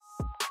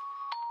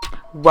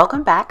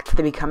Welcome back to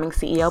the Becoming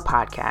CEO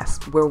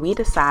podcast, where we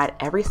decide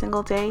every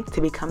single day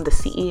to become the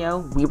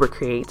CEO we were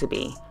created to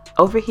be.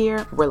 Over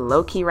here, we're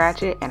low-key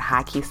ratchet and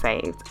high-key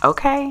saved,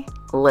 okay?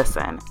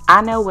 Listen,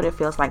 I know what it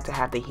feels like to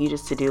have the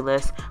hugest to-do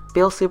list,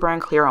 feel super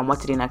unclear on what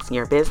to do next in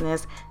your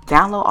business,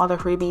 download all the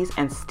freebies,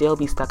 and still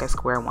be stuck at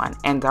square one.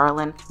 And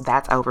darling,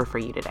 that's over for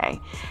you today.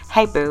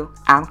 Hey boo,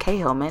 I'm Kay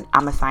Hillman.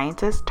 I'm a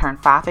scientist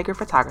turned five-figure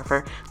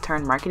photographer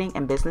turned marketing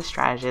and business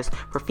strategist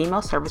for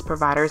female service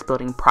providers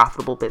building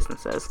profitable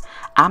businesses.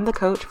 I'm the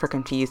coach for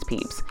confused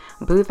peeps.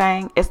 Boo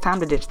thang, it's time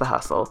to ditch the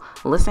hustle.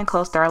 Listen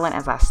close, darling,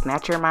 as I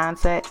snatch your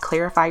mindset,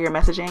 clarify your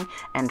messaging,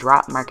 and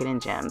drop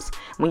marketing gems.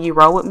 When you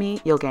roll with me,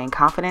 you'll gain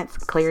confidence,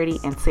 clarity,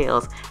 and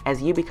sales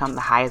as you become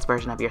the highest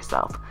version of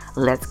yourself.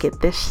 Let's get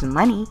this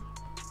money.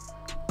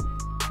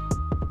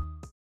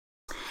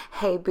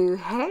 Hey boo,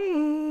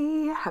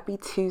 hey, happy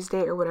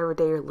Tuesday or whatever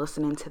day you're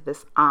listening to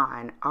this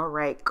on. All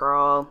right,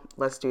 girl,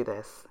 let's do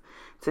this.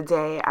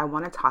 Today, I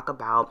want to talk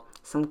about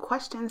some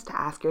questions to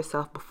ask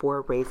yourself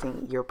before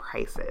raising your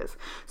prices.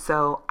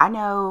 So I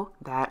know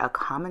that a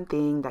common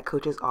thing that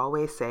coaches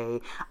always say,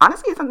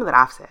 honestly, it's something that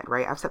I've said,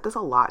 right? I've said this a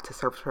lot to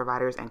service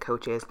providers and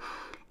coaches.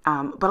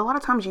 But a lot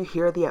of times you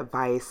hear the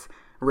advice,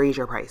 raise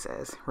your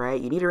prices, right?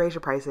 You need to raise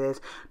your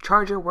prices,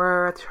 charge your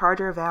worth, charge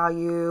your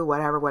value,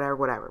 whatever,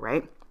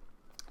 right?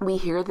 We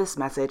hear this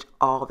message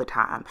all the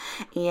time.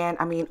 And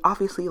I mean,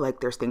 obviously, like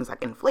there's things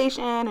like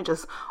inflation and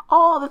just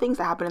all the things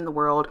that happen in the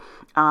world.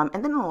 And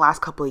then in the last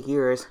couple of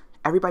years,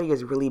 everybody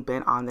has really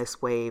been on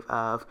this wave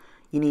of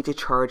you need to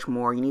charge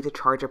more, you need to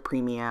charge a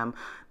premium,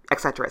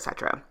 et cetera, et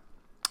cetera.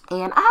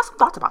 And I have some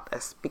thoughts about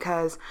this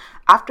because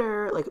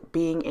after like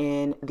being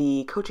in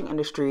the coaching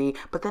industry,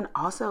 but then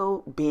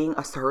also being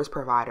a service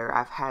provider,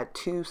 I've had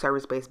two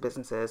service-based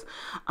businesses.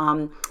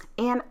 And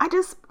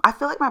I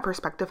feel like my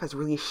perspective has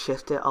really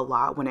shifted a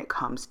lot when it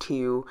comes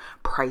to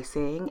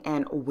pricing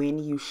and when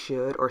you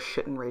should or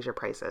shouldn't raise your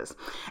prices.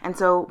 And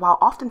so while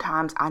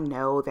oftentimes I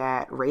know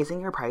that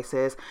raising your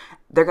prices,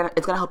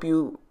 it's gonna help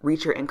you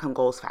reach your income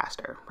goals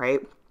faster, right?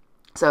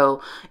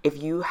 So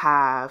if you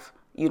have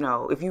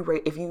if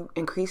you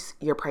increase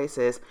your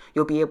prices,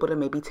 you'll be able to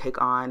maybe take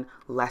on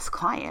less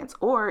clients.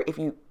 Or if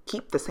you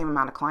keep the same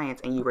amount of clients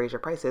and you raise your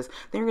prices,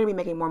 then you're going to be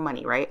making more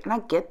money, right? And I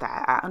get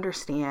that. I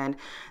understand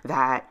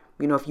that,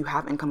 if you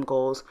have income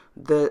goals,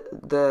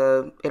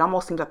 it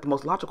almost seems like the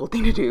most logical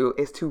thing to do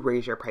is to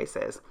raise your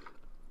prices.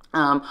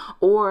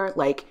 Or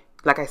like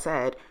I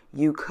said,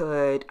 you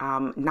could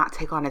not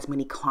take on as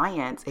many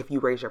clients if you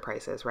raise your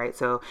prices, right?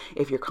 So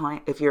if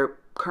your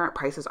current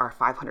prices are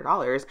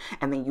 $500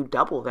 and then you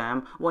double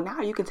them, well, now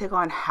you can take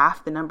on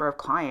half the number of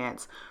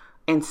clients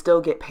and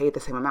still get paid the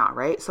same amount,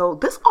 right? So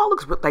this all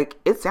looks like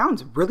it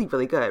sounds really,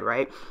 really good,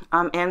 right?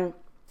 And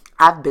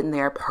I've been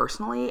there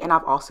personally, and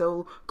I've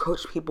also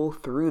coached people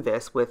through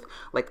this with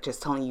like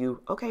just telling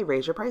you, okay,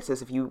 raise your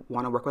prices if you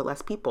want to work with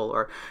less people,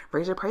 or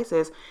raise your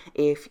prices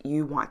if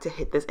you want to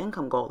hit this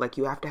income goal. Like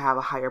you have to have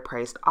a higher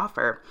priced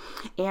offer.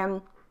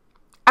 And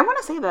I want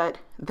to say that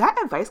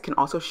advice can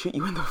also shoot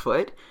you in the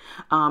foot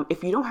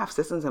if you don't have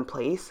systems in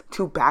place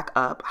to back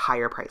up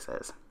higher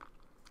prices.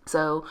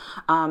 So,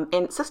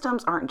 and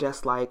systems aren't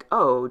just like,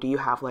 oh, do you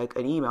have like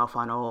an email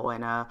funnel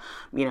and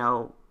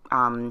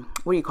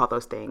what do you call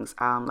those things?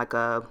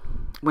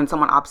 When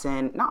someone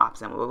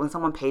when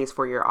someone pays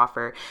for your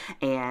offer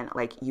and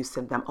like you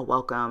send them a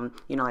welcome,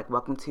 like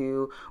welcome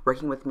to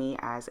working with me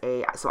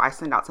so I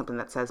send out something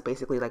that says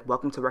basically like,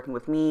 welcome to working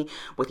with me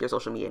with your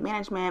social media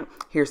management.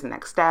 Here's the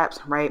next steps,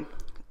 right?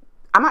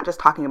 I'm not just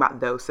talking about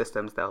those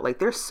systems though. Like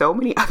there's so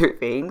many other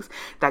things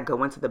that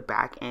go into the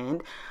back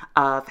end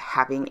of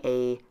having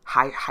a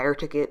higher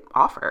ticket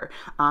offer.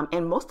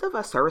 And most of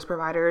us service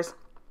providers,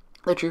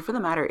 the truth of the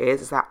matter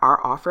is that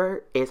our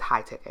offer is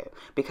high ticket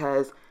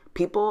because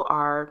people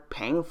are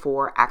paying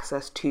for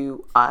access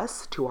to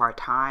us, to our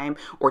time,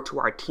 or to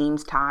our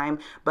team's time,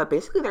 but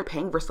basically they're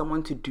paying for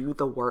someone to do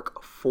the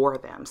work for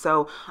them.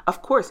 So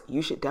of course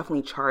you should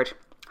definitely charge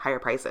higher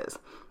prices.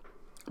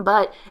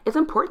 But it's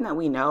important that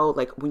we know,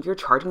 like when you're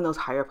charging those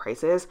higher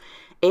prices,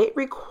 it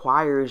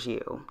requires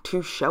you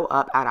to show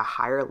up at a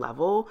higher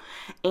level.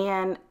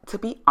 And to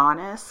be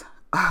honest,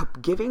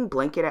 giving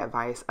blanket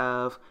advice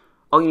of,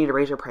 oh, you need to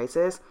raise your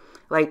prices,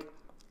 like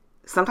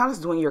sometimes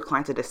it's doing your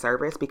clients a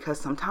disservice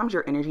because sometimes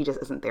your energy just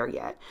isn't there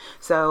yet.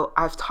 So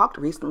I've talked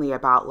recently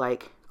about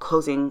like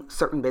closing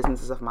certain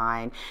businesses of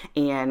mine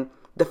and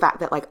the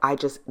fact that like I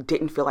just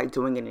didn't feel like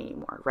doing it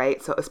anymore,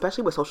 right? So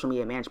especially with social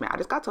media management, I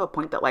just got to a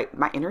point that like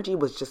my energy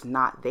was just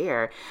not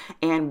there.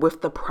 And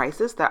with the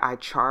prices that I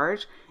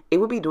charge, it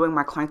would be doing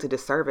my clients a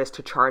disservice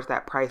to charge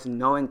that price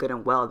knowing good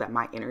and well that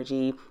my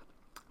energy,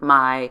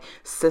 my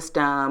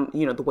system,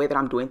 the way that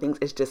I'm doing things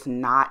is just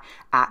not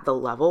at the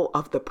level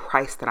of the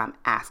price that I'm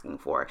asking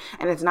for.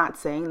 And it's not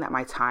saying that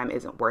my time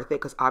isn't worth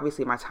it, because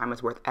obviously my time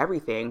is worth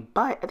everything.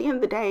 But at the end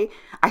of the day,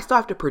 I still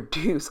have to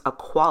produce a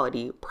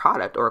quality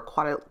product or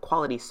a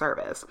quality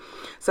service.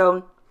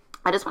 So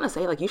I just want to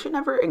say, like, you should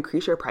never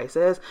increase your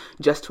prices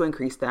just to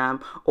increase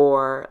them,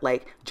 or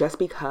like just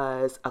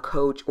because a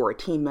coach or a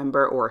team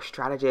member or a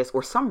strategist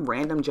or some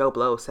random Joe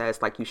Blow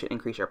says like you should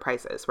increase your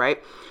prices,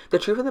 right? The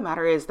truth of the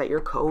matter is that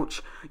your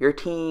coach, your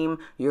team,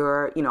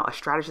 a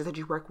strategist that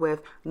you work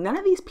with, none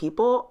of these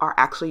people are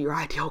actually your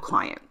ideal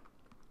client.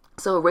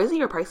 So raising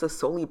your prices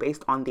solely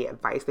based on the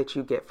advice that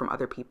you get from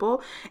other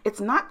people,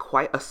 it's not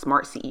quite a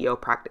smart CEO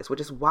practice, which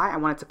is why I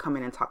wanted to come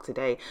in and talk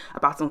today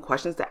about some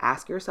questions to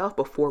ask yourself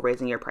before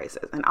raising your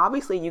prices. And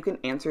obviously you can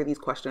answer these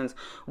questions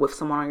with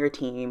someone on your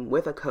team,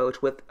 with a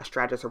coach, with a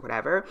strategist or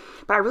whatever.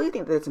 But I really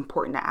think that it's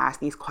important to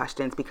ask these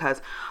questions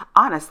because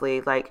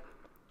honestly, like,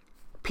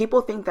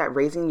 people think that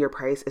raising your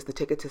price is the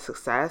ticket to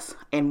success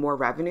and more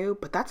revenue,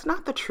 but that's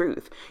not the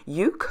truth.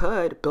 You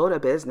could build a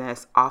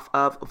business off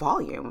of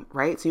volume,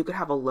 right? So you could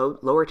have a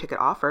lower ticket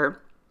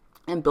offer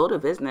and build a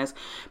business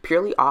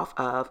purely off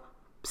of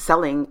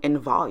selling in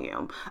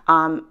volume.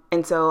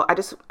 And so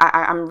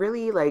I'm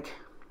really like,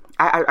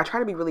 I try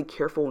to be really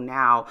careful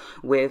now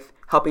with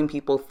helping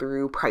people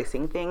through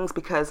pricing things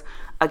because,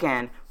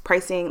 again,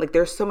 pricing, like,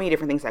 there's so many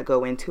different things that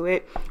go into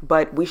it,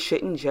 but we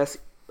shouldn't just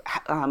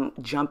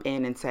jump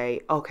in and say,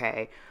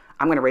 okay,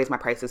 I'm going to raise my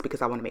prices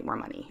because I want to make more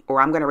money,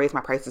 or I'm going to raise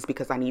my prices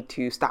because I need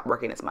to stop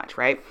working as much,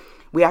 right?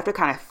 We have to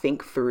kind of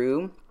think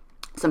through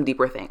some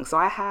deeper things. So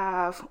I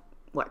have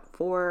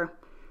four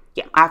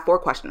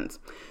questions.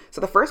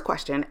 So the first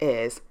question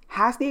is,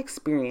 has the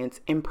experience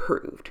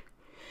improved?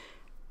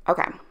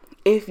 Okay.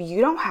 If you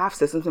don't have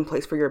systems in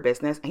place for your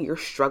business and you're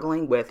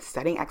struggling with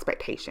setting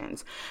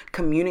expectations,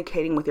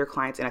 communicating with your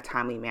clients in a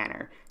timely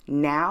manner,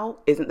 now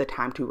isn't the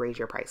time to raise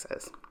your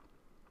prices.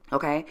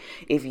 Okay.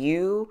 If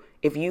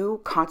you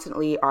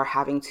constantly are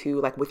having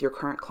to, like, with your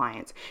current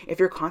clients, if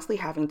you're constantly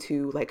having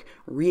to like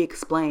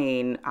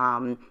re-explain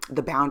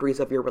the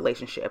boundaries of your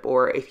relationship,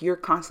 or if you're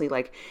constantly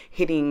like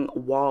hitting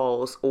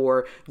walls,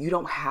 or you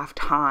don't have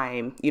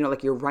time,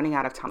 like you're running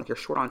out of time, like you're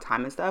short on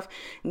time and stuff,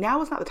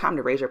 now is not the time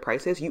to raise your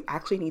prices. You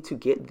actually need to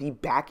get the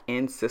back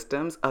end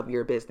systems of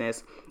your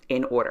business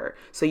in order.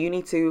 So you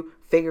need to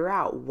figure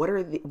out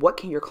what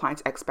can your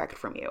clients expect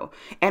from you,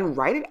 and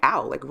write it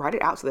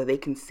out so that they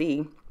can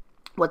see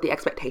what the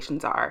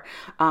expectations are.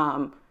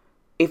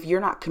 If you're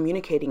not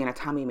communicating in a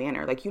timely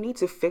manner, like, you need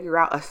to figure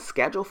out a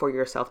schedule for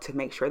yourself to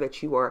make sure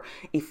that you are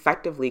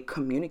effectively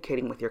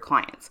communicating with your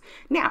clients.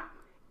 Now,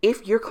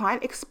 if your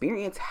client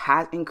experience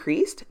has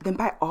increased, then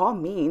by all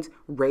means,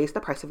 raise the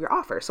price of your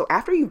offer. So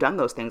after you've done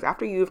those things,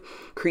 after you've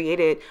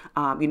created,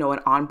 an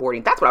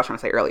onboarding, that's what I was trying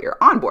to say earlier,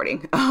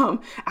 onboarding.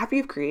 After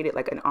you've created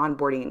like an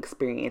onboarding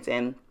experience,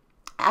 and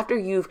after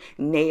you've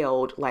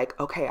nailed, like,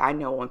 okay, I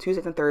know on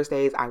Tuesdays and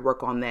Thursdays, I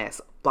work on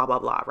this, blah, blah,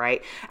 blah,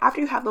 right? After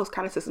you have those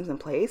kind of systems in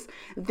place,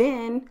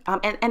 then,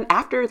 and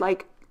after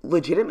like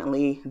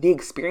legitimately the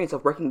experience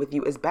of working with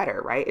you is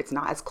better, right? It's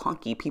not as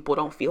clunky. People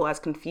don't feel as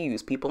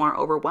confused. People aren't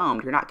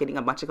overwhelmed. You're not getting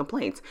a bunch of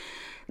complaints.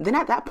 Then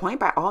at that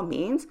point, by all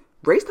means,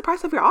 raise the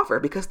price of your offer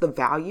because the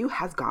value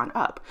has gone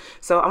up.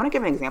 So I want to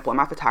give an example. In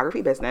my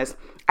photography business,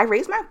 I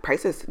raised my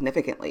prices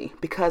significantly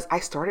because I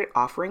started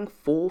offering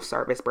full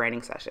service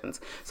branding sessions.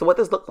 So what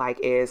this looked like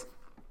is,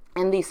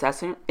 in these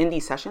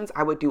sessions,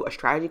 I would do a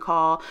strategy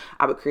call.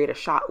 I would create a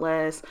shot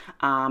list.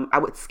 I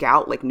would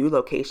scout like new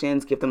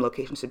locations, give them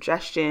location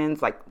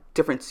suggestions, like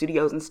different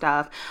studios and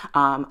stuff.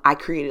 I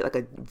created like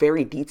a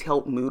very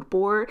detailed mood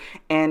board,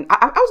 and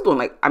I was doing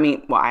like, I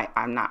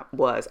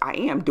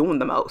am doing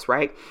the most,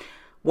 right?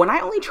 When I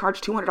only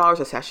charged $200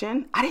 a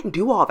session, I didn't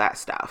do all that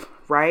stuff,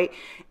 right?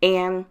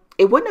 And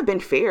it wouldn't have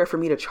been fair for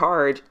me to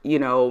charge,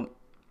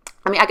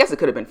 I guess it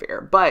could have been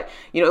fair, but,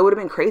 it would have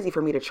been crazy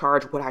for me to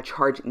charge what I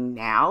charge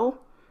now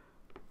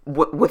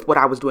with what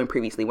I was doing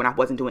previously when I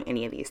wasn't doing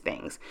any of these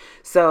things.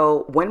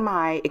 So when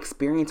my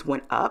experience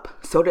went up,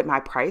 so did my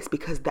price,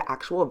 because the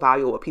actual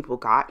value of what people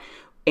got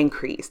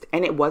increased.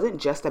 And it wasn't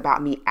just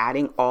about me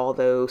adding all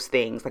those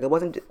things. Like, it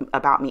wasn't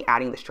about me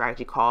adding the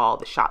strategy call,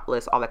 the shot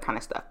list, all that kind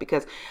of stuff,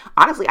 because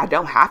honestly, I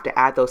don't have to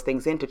add those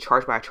things in to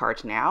charge what I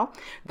charge now.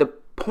 The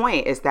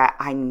point is that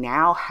I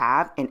now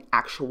have an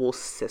actual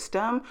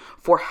system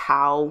for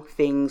how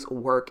things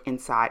work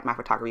inside my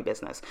photography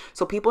business.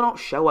 So people don't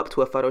show up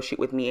to a photo shoot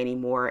with me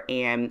anymore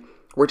and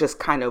we're just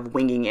kind of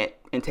winging it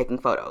and taking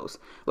photos.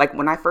 Like,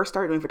 when I first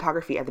started doing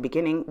photography at the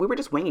beginning, we were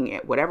just winging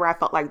it. Whatever I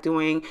felt like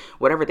doing,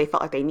 whatever they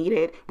felt like they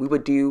needed, we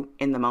would do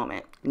in the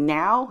moment.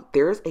 Now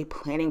there's a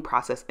planning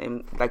process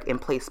in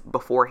place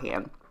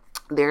beforehand.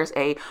 There's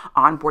a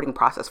onboarding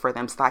process for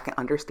them so that I can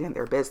understand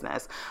their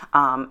business.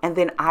 And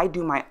then I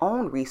do my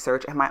own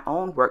research and my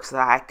own work so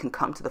that I can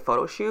come to the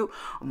photo shoot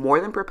more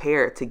than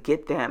prepared to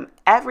get them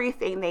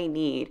everything they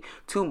need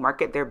to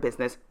market their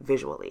business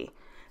visually.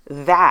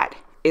 That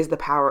is the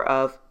power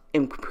of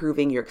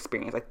improving your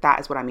experience. Like, that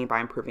is what I mean by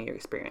improving your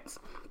experience.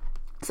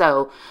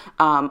 So,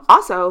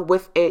 also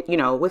with it,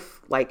 with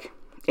like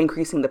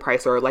increasing the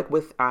price, or like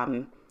with,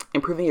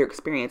 improving your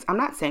experience, I'm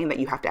not saying that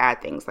you have to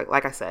add things.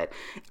 Like I said,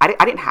 I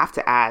didn't have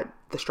to add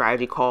the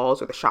strategy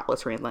calls or the shot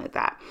list or anything like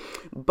that.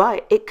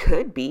 But it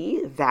could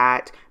be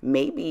that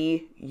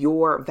maybe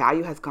your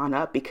value has gone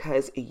up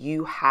because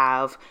you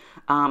have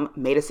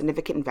made a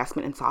significant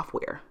investment in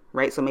software,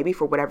 right? So maybe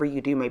for whatever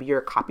you do, maybe you're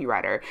a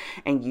copywriter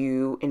and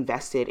you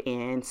invested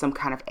in some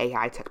kind of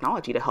AI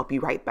technology to help you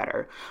write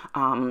better.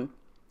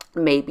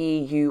 Maybe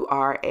you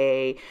are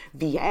a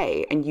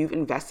VA and you've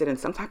invested in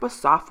some type of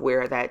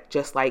software that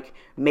just like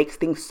makes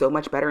things so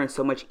much better and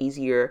so much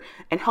easier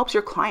and helps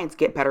your clients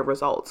get better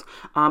results.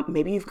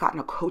 Maybe you've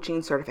gotten a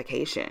coaching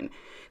certification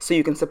so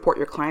you can support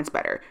your clients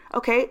better.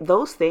 Okay,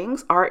 those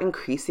things are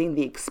increasing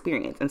the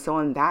experience. And so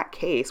in that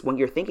case, when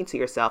you're thinking to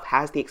yourself,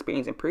 has the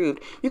experience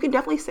improved? You can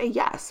definitely say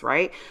yes,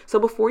 right? So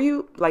before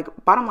you,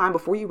 bottom line,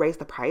 before you raise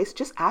the price,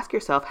 just ask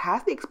yourself,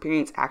 has the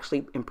experience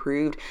actually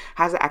improved?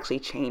 Has it actually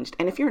changed?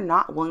 And if you're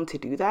not willing to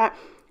do that,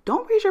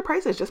 don't raise your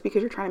prices just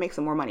because you're trying to make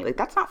some more money.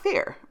 That's not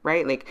fair,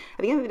 right? At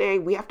the end of the day,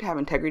 we have to have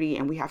integrity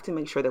and we have to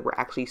make sure that we're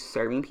actually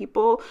serving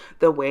people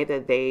the way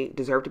that they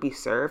deserve to be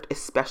served,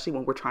 especially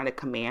when we're trying to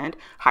command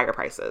higher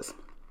prices.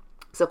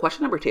 So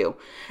question number 2,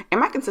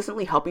 am I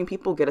consistently helping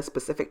people get a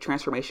specific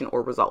transformation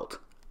or result?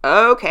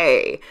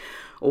 Okay.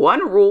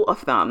 One rule of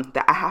thumb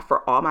that I have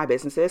for all my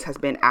businesses has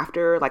been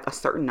after a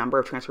certain number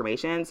of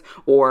transformations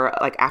or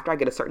after I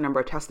get a certain number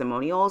of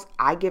testimonials,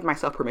 I give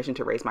myself permission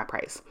to raise my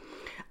price.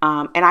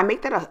 And I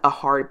make that a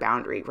hard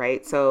boundary,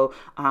 right? So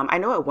I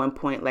know at one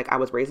point, I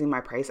was raising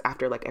my price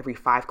after every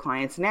 5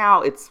 clients.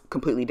 Now it's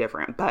completely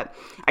different. But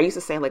I used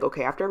to say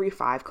okay, after every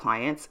 5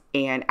 clients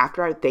and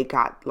after they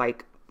got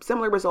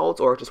similar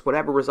results or just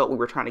whatever result we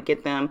were trying to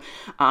get them,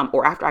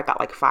 or after I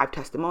got 5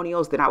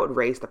 testimonials, then I would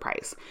raise the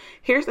price.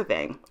 Here's the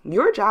thing.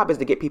 Your job is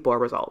to get people a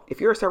result.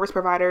 If you're a service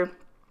provider,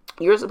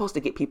 you're supposed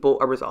to get people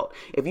a result.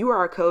 If you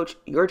are a coach,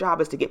 your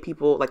job is to get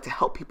people, to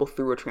help people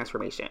through a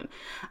transformation.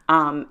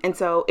 And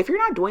so if you're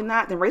not doing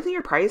that, then raising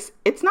your price,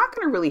 it's not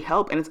going to really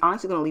help. And it's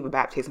honestly going to leave a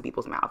bad taste in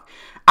people's mouth.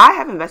 I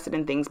have invested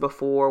in things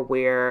before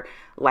where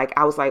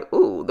I was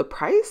ooh, the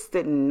price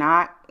did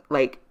not,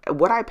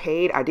 what I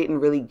paid, I didn't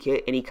really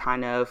get any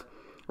kind of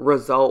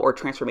result or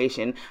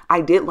transformation. I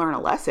did learn a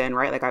lesson,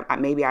 right?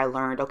 Maybe I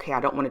learned, okay, I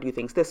don't want to do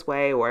things this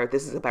way, or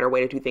this is a better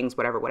way to do things,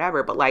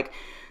 whatever. But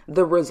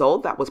the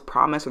result that was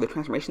promised or the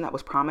transformation that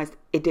was promised,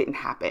 it didn't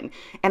happen.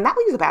 And that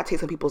leaves a bad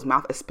taste in people's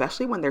mouth,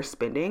 especially when they're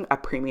spending a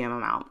premium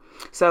amount.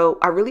 So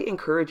I really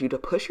encourage you to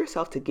push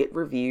yourself to get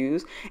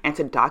reviews and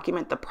to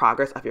document the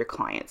progress of your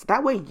clients.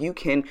 That way you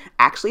can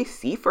actually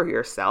see for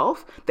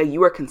yourself that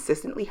you are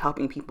consistently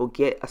helping people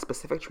get a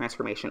specific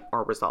transformation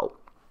or result.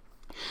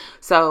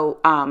 So,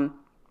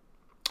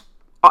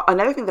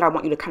 another thing that I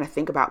want you to kind of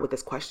think about with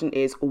this question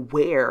is,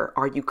 where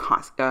are you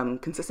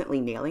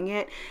consistently nailing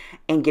it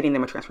and getting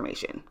them a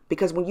transformation?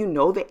 Because when you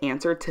know the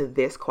answer to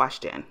this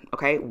question,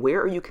 okay,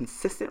 where are you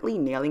consistently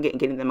nailing it and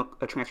getting them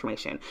a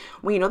transformation?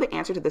 When you know the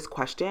answer to this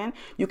question,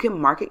 you can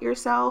market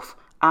yourself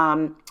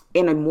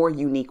in a more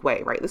unique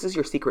way, right? This is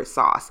your secret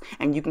sauce,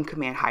 and you can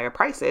command higher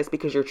prices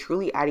because you're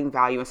truly adding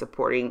value and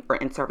supporting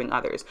and serving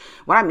others.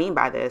 What I mean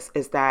by this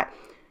is that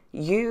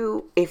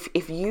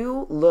if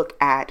you look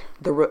at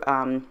the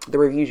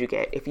reviews you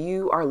get, if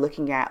you are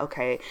looking at,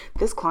 okay,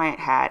 this client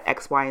had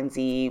X, Y, and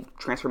Z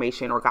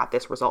transformation or got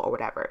this result or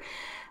whatever,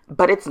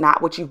 but it's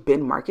not what you've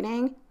been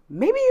marketing,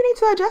 maybe you need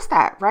to adjust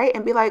that, right?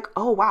 And be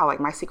oh wow,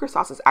 my secret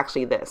sauce is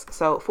actually this.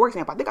 So for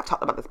example, I think I've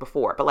talked about this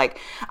before, but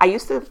I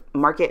used to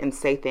market and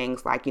say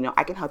things I can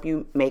help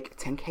you make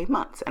 10K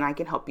months, and I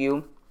can help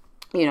you,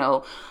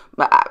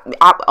 but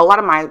a lot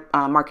of my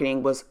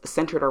marketing was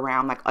centered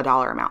around a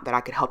dollar amount that I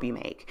could help you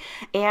make.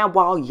 And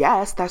while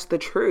yes, that's the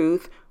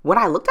truth, when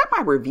I looked at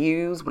my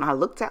reviews, when I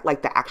looked at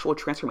the actual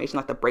transformation,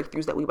 the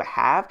breakthroughs that we would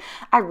have,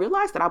 I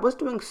realized that I was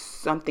doing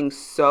something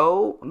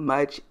so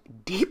much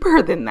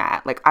deeper than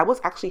that. I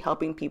was actually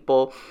helping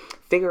people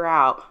figure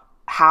out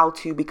how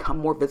to become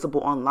more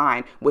visible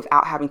online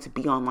without having to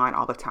be online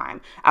all the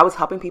time. I was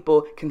helping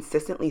people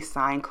consistently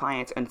sign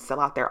clients and sell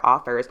out their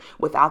offers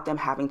without them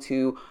having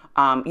to,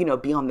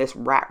 be on this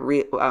rat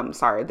race,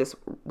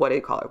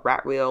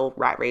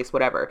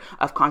 whatever,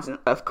 of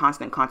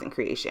constant content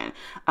creation.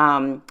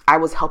 I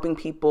was helping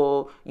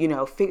people,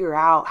 figure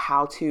out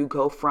how to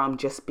go from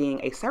just being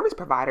a service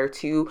provider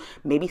to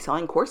maybe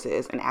selling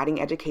courses and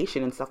adding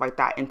education and stuff like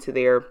that into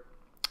their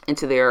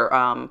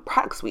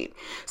product suite.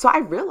 So I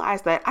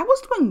realized that I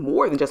was doing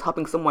more than just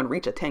helping someone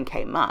reach a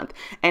 10K month.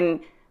 And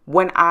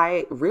when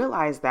I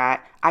realized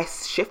that, I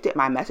shifted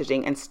my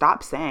messaging and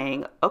stopped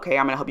saying, okay,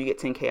 I'm going to help you get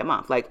 10K a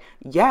month.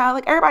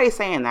 Everybody's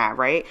saying that,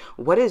 right?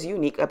 What is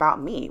unique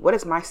about me? What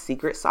is my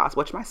secret sauce?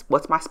 What's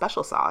my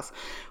special sauce?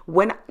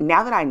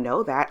 Now that I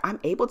know that, I'm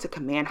able to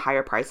command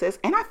higher prices,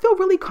 and I feel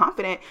really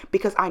confident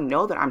because I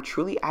know that I'm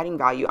truly adding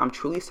value. I'm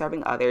truly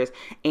serving others.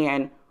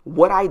 And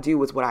what I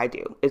do is what I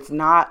do. It's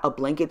not a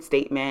blanket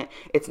statement.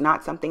 It's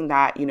not something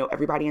that,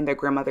 everybody and their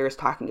grandmother is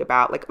talking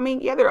about. Like, I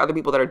mean, yeah, there are other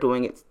people that are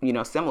doing it,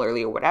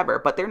 similarly or whatever,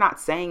 but they're not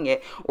saying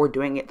it or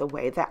doing it the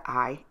way that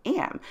I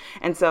am.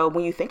 And so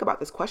when you think about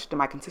this question,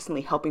 am I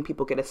consistently helping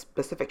people get a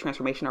specific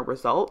transformation or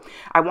result?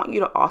 I want you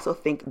to also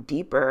think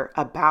deeper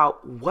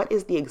about what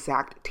is the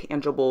exact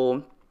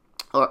tangible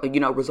or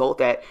result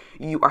that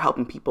you are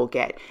helping people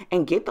get,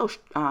 and get those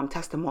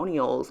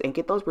testimonials and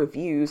get those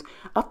reviews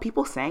of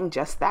people saying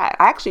just that.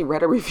 I actually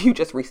read a review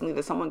just recently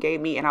that someone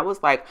gave me, and I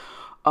was like,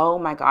 oh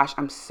my gosh,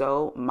 I'm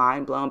so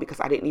mind blown, because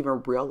I didn't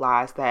even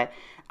realize that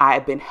I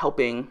had been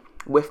helping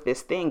with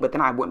this thing. But then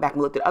I went back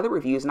and looked at other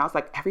reviews, and I was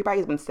like,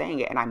 everybody's been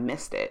saying it and I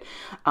missed it.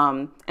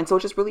 And so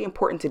it's just really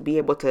important to be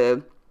able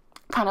to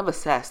kind of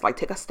assess, like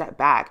take a step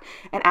back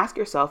and ask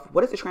yourself,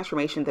 what is the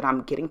transformation that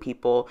I'm getting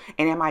people,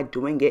 and am I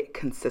doing it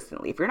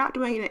consistently? If you're not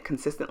doing it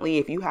consistently,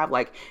 if you have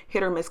like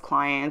hit or miss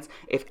clients,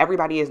 if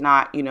everybody is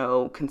not,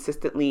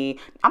 consistently,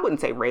 I wouldn't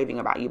say raving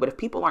about you, but if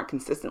people aren't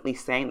consistently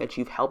saying that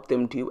you've helped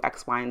them do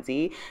X, Y, and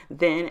Z,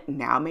 then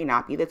now may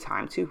not be the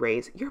time to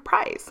raise your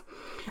price.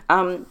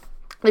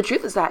 The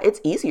truth is that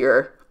it's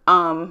easier.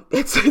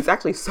 It's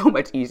actually so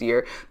much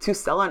easier to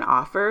sell an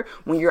offer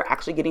when you're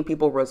actually getting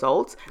people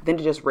results than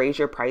to just raise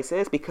your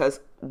prices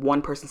because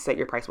one person said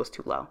your price was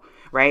too low,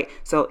 right?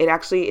 So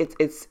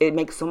it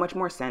makes so much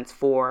more sense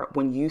for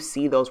when you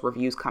see those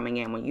reviews coming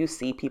in, when you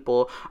see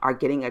people are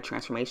getting a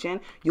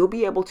transformation, you'll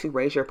be able to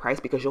raise your price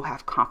because you'll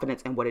have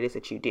confidence in what it is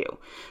that you do.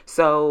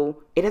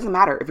 So it doesn't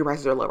matter if your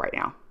prices are low right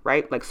now,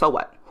 right? Like, so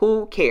what?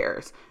 Who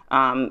cares?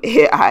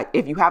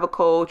 If you have a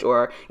coach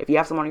or if you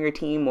have someone on your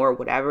team or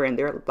whatever, and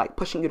they're like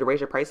pushing you to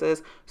raise your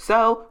prices,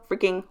 so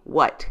freaking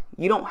what?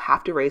 You don't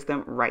have to raise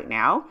them right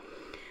now.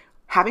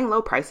 Having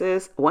low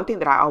prices, one thing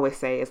that I always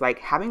say is like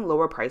having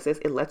lower prices,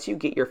 it lets you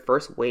get your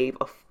first wave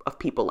of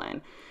people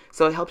in.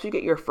 So it helps you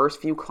get your first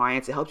few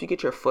clients. It helps you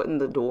get your foot in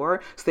the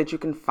door so that you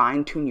can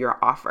fine tune your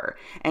offer.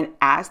 And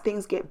as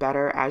things get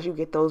better, as you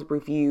get those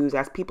reviews,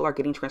 as people are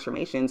getting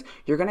transformations,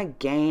 you're going to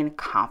gain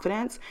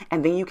confidence,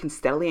 and then you can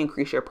steadily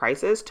increase your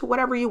prices to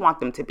whatever you want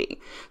them to be.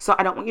 So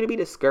I don't want you to be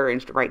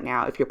discouraged right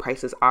now if your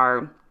prices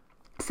are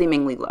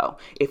seemingly low,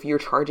 if you're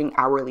charging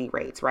hourly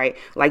rates, right?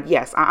 Like,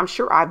 yes, I'm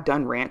sure I've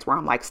done rants where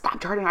I'm like, stop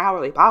charging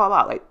hourly, blah, blah,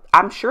 blah. Like,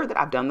 I'm sure that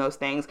I've done those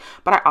things,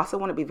 but I also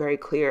want to be very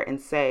clear and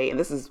say, and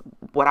this is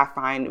what I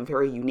find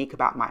very unique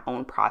about my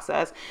own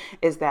process,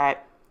 is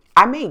that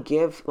I may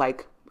give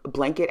like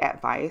blanket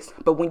advice,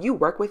 but when you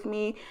work with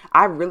me,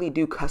 I really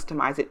do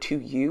customize it to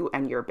you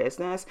and your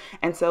business.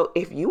 And so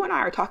if you and I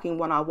are talking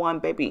one-on-one,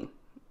 baby,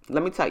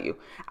 let me tell you,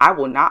 I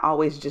will not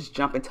always just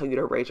jump and tell you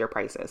to raise your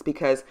prices,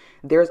 because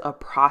there's a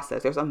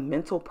process, there's a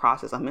mental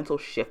process, a mental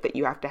shift that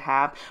you have to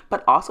have.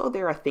 But also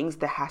there are things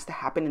that has to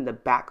happen in the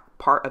back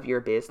part of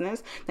your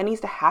business that needs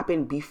to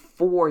happen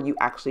before you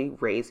actually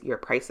raise your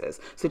prices,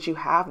 so that you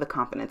have the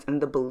confidence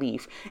and the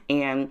belief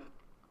and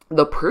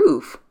the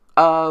proof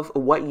of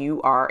what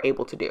you are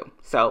able to do.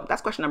 So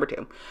that's question number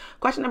 2.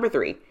 Question number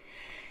 3.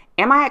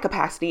 Am I at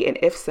capacity? And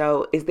if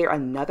so, is there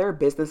another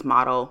business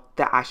model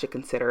that I should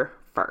consider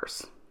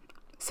first?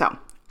 So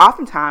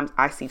oftentimes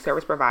I see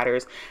service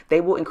providers,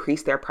 they will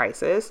increase their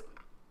prices,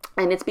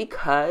 and it's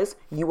because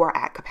you are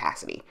at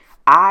capacity.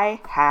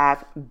 I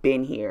have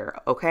been here,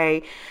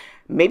 okay?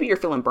 Maybe you're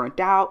feeling burnt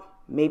out.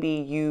 Maybe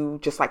you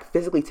just like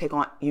physically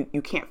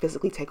you can't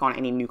physically take on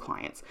any new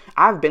clients.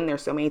 I've been there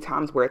so many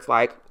times where it's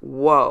like,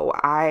 whoa,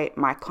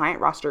 my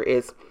client roster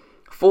is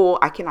full.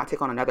 I cannot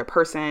take on another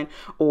person,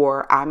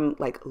 or I'm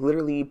like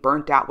literally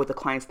burnt out with the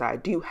clients that I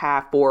do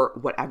have for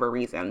whatever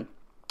reason.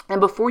 And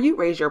before you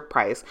raise your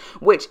price,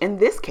 which in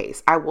this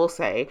case, I will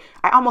say,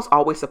 I almost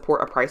always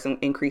support a price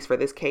increase for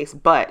this case.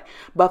 But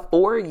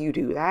before you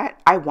do that,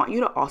 I want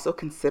you to also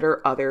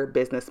consider other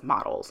business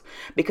models,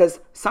 because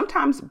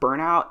sometimes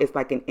burnout is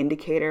like an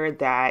indicator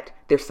that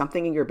there's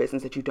something in your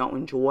business that you don't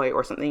enjoy,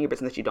 or something in your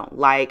business that you don't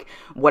like,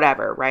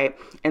 whatever, right?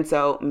 And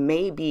so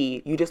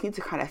maybe you just need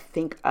to kind of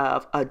think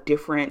of a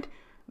different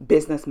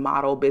business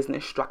model,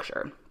 business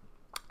structure.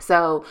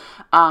 So,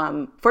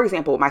 for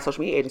example, my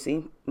social media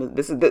agency,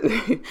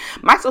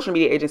 my social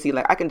media agency,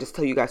 like I can just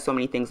tell you guys so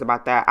many things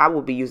about that. I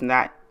will be using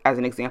that as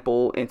an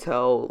example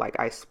until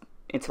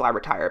I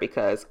retire,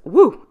 because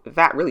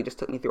that really just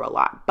took me through a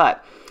lot.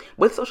 But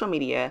with social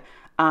media,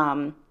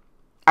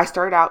 I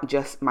started out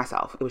just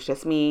myself. It was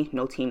just me,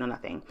 no team, no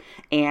nothing.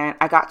 And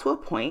I got to a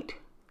point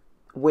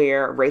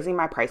where raising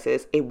my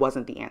prices, it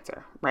wasn't the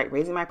answer, right?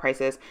 Raising my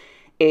prices,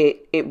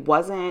 it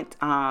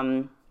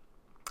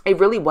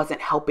really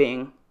wasn't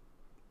helping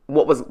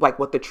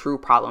what the true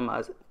problem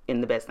was in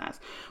the business,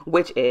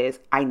 which is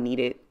I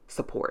needed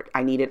support.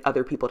 I needed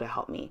other people to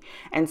help me.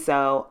 And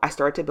so I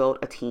started to build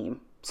a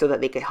team so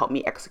that they could help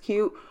me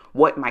execute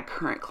what my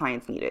current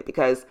clients needed,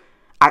 because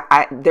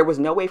there was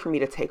no way for me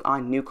to take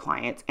on new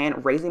clients,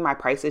 and raising my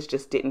prices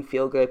just didn't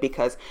feel good,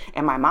 because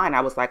in my mind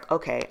I was like,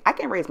 okay, I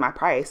can raise my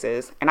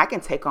prices and I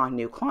can take on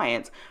new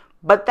clients,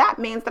 But that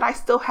means that I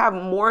still have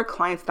more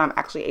clients that I'm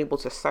actually able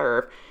to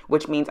serve,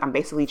 which means I'm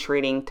basically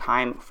trading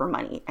time for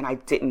money. And I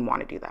didn't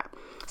want to do that.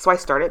 So I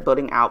started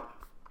building out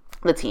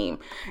the team.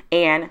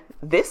 And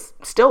this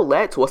still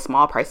led to a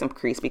small price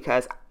increase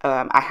because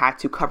I had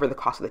to cover the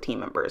cost of the team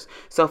members.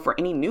 So for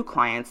any new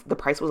clients, the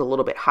price was a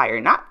little bit higher,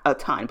 not a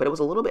ton, but it was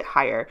a little bit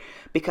higher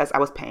because I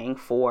was paying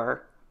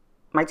for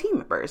my team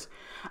members.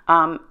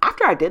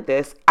 After I did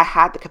this, I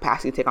had the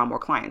capacity to take on more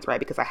clients, right?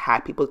 Because I had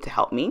people to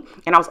help me.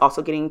 And I was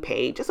also getting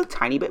paid just a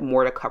tiny bit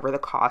more to cover the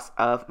cost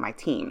of my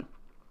team.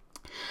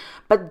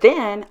 But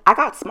then I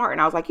got smart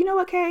and I was like, you know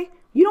what, Kay?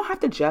 You don't have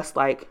to just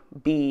like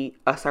be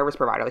a service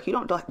provider. Like you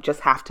don't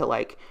just have to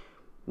like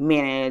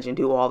manage and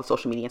do all the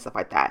social media and stuff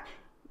like that.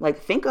 Like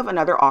think of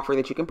another offer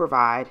that you can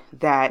provide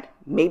that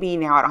maybe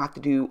now I don't have to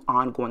do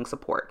ongoing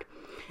support.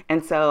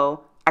 And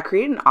so I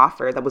created an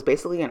offer that was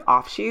basically an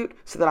offshoot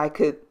so that I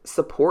could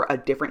support a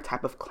different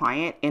type of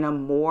client in a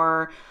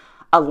more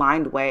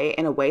aligned way,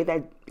 in a way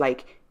that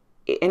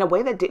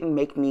didn't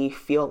make me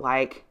feel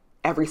like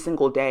every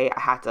single day I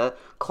had to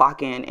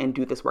clock in and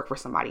do this work for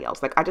somebody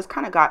else. Like I just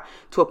kind of got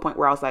to a point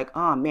where I was like,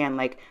 oh man,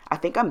 like I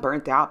think I'm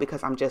burnt out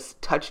because I'm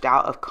just touched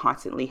out of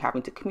constantly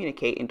having to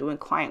communicate and doing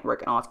client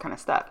work and all this kind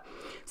of stuff.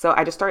 So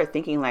I just started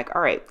thinking like,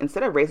 all right,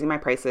 instead of raising my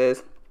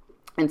prices,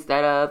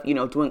 instead of,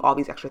 doing all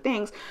these extra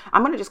things,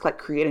 I'm going to just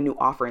create a new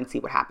offer and see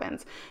what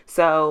happens.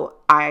 So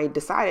I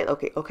decided,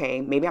 okay,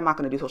 maybe I'm not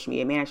going to do social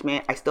media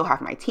management. I still have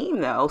my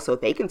team though, so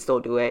they can still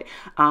do it.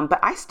 But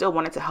I still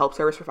wanted to help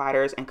service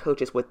providers and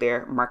coaches with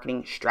their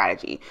marketing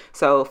strategy.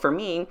 So for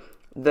me,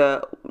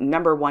 the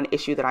number one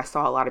issue that I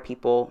saw a lot of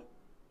people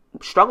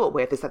struggled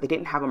with is that they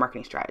didn't have a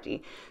marketing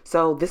strategy.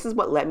 So this is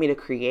what led me to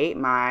create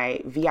my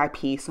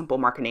VIP Simple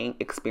Marketing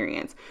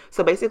Experience.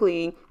 So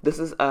basically, this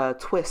is a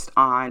twist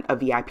on a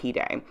VIP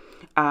day.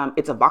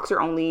 It's a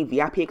Voxer only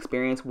VIP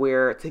experience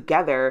where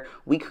together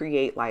we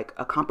create like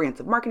a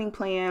comprehensive marketing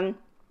plan.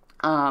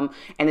 And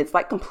it's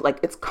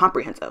it's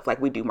comprehensive.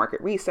 Like we do market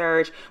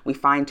research, we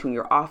fine tune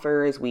your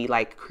offers, we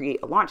create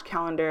a launch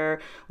calendar,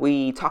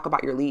 we talk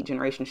about your lead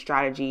generation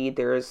strategy.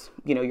 There's,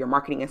 your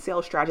marketing and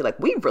sales strategy. Like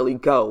we really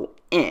go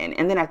in.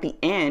 And then at the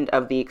end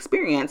of the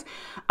experience,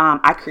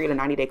 I create a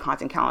 90-day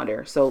content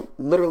calendar. So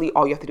literally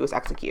all you have to do is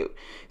execute.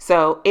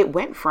 So it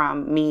went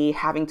from me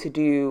having to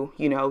do,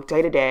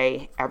 day to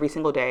day, every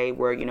single day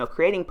where,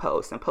 creating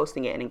posts and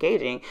posting it and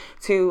engaging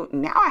to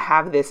now I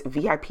have this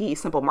VIP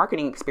Simple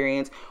Marketing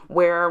Experience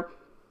where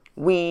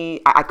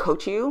I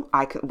coach you.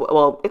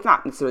 It's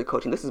not necessarily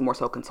coaching. This is more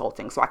so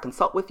consulting. So I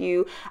consult with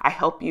you. I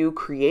help you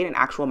create an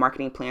actual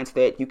marketing plan so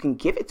that you can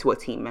give it to a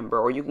team member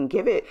or you can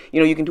give it,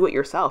 you can do it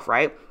yourself,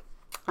 right?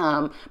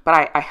 But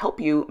I help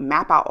you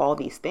map out all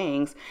these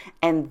things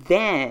and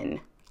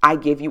then I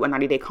give you a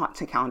 90-day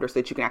content calendar so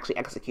that you can actually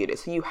execute it.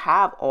 So you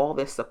have all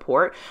this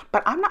support,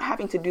 but I'm not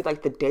having to do the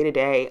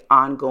day-to-day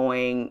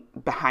ongoing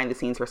behind the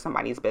scenes for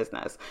somebody's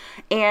business.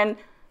 And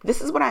this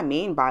is what I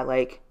mean by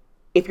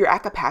if you're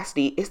at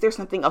capacity, is there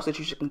something else that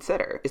you should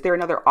consider? Is there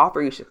another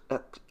offer you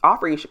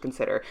should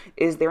consider?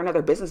 Is there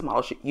another business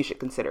model you should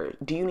consider?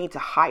 Do you need to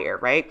hire,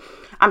 right?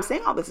 I'm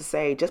saying all this to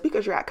say, just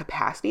because you're at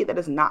capacity, that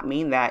does not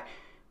mean that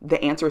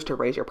the answer is to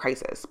raise your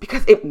prices,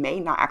 because it may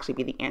not actually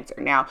be the answer.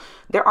 Now,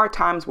 there are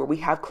times where we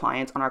have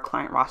clients on our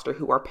client roster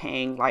who are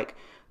paying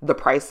the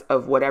price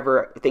of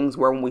whatever things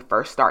were when we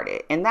first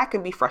started. And that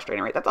can be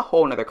frustrating, right? That's a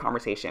whole nother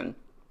conversation.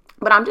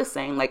 But I'm just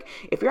saying,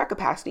 if you're at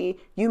capacity,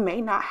 you may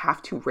not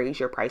have to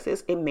raise your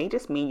prices. It may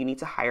just mean you need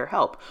to hire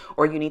help,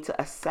 or you need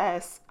to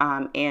assess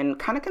and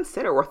kind of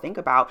consider or think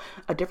about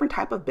a different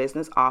type of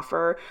business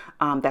offer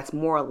that's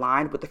more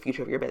aligned with the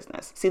future of your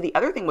business. See, the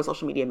other thing with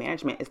social media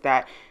management is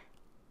that,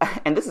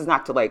 and this is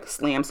not to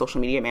slam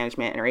social media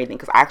management or anything,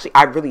 because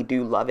I really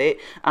do love it.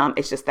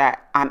 It's just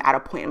that I'm at a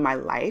point in my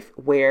life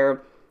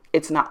where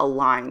it's not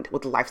aligned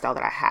with the lifestyle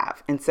that I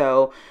have. And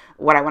so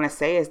what I want to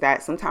say is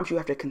that sometimes you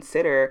have to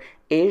consider,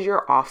 is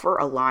your offer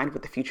aligned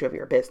with the future of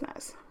your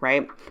business,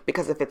 right?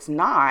 Because if it's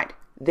not,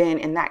 then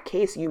in that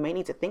case, you may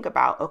need to think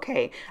about,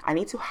 okay, I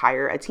need to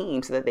hire a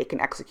team so that they can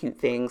execute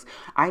things.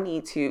 I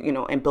need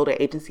to, and build an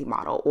agency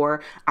model,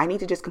 or I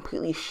need to just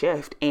completely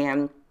shift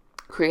and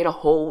create a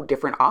whole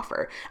different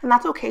offer. And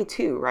that's okay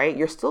too, right?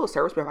 You're still a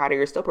service provider.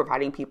 You're still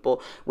providing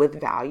people with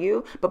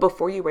value. But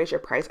before you raise your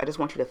price, I just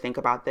want you to think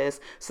about this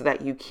so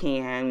that you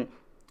can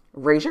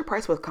raise your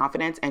price with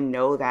confidence and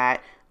know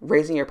that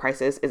raising your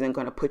prices isn't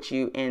going to put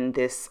you in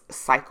this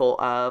cycle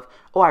of,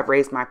 oh, I've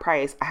raised my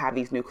price, I have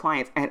these new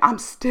clients, and I'm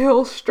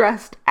still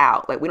stressed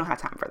out. We don't have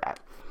time for that.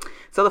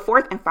 So the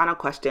fourth and final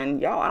question,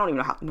 y'all, I don't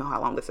even know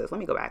how long this is. Let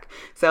me go back.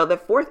 So the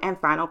fourth and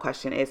final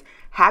question is,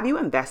 have you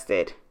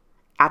invested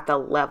at the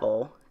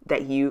level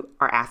that you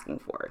are asking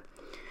for?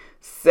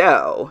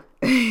 So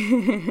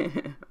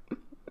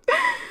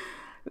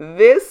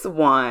this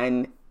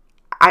one,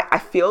 I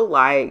feel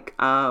like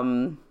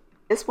can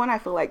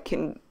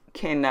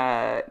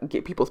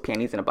get people's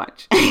panties in a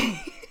bunch.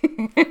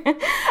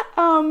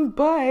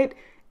 But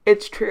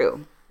it's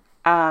true.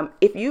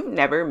 If you've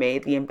never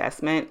made the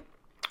investment,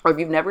 or if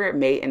you've never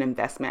made an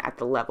investment at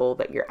the level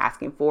that you're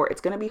asking for, it's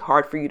going to be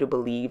hard for you to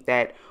believe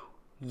that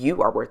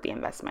you are worth the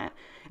investment.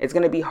 It's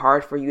going to be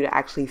hard for you to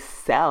actually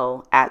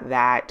sell at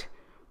that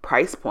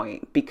price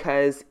point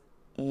because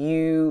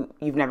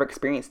you've never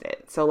experienced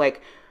it. So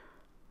like,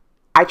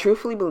 I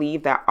truthfully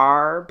believe that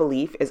our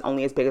belief is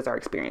only as big as our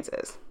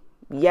experiences.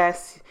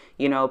 Yes,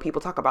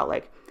 people talk about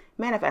like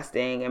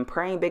manifesting and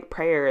praying big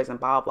prayers and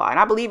blah, blah. And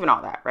I believe in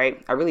all that,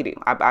 right? I really do.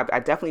 I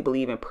definitely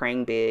believe in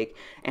praying big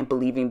and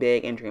believing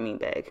big and dreaming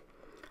big.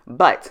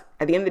 But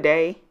at the end of the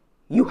day,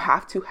 you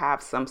have to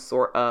have some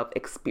sort of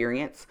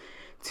experience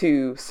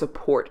to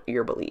support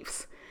your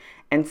beliefs.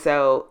 And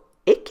so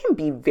it can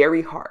be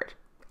very hard.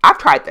 I've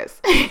tried this.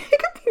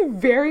 It can be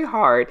very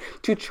hard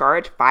to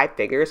charge 5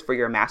 figures for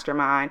your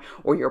mastermind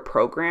or your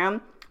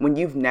program when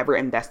you've never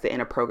invested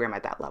in a program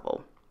at that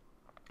level.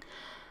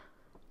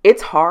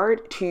 It's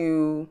hard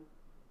to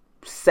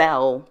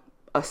sell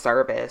a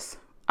service.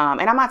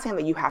 And I'm not saying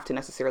that you have to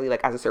necessarily,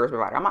 like as a service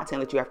provider, I'm not saying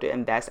that you have to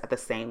invest at the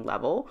same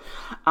level.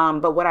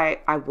 But what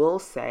I will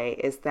say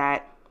is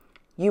that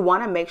you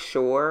want to make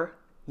sure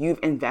you've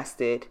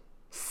invested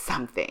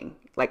something.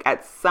 Like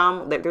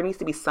there needs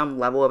to be some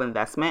level of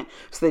investment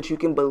so that you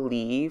can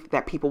believe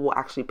that people will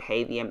actually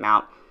pay the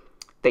amount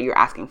that you're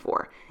asking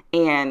for.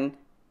 And,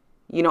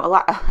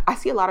 I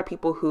see a lot of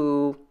people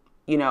who,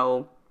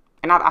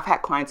 and I've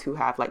had clients who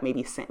have like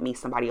maybe sent me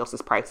somebody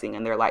else's pricing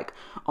and they're like,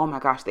 oh my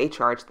gosh, they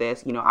charge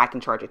this, I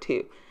can charge it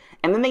too.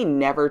 And then they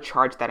never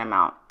charge that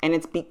amount. And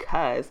it's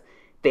because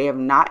they have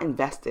not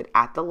invested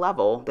at the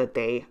level that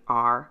they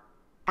are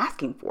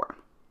asking for.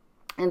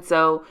 And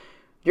so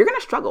you're going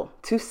to struggle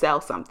to sell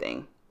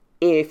something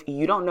if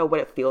you don't know what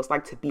it feels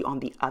like to be on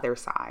the other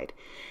side.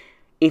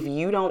 If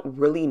you don't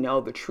really know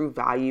the true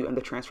value and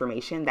the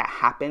transformation that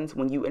happens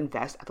when you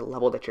invest at the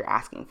level that you're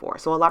asking for.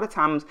 So a lot of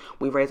times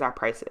we raise our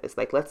prices.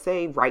 Like let's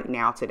say right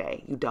now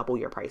today, you double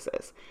your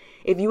prices.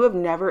 If you have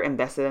never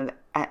invested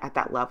at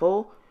that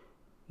level,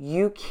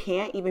 you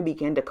can't even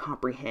begin to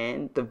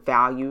comprehend the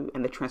value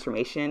and the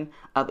transformation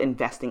of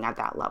investing at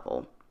that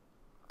level.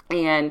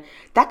 And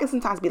that can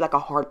sometimes be like a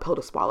hard pill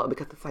to swallow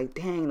because it's like,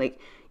 dang,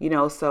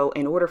 so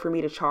in order for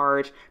me to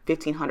charge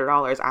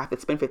 $1,500, I have to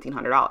spend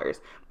 $1,500.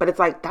 But it's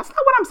like, that's not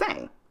what I'm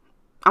saying.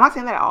 I'm not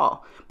saying that at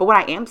all. But what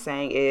I am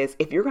saying is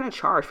if you're going to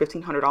charge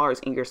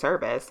 $1,500 in your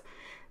service,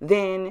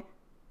 then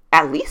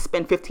at least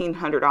spend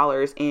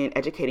 $1,500 in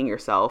educating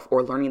yourself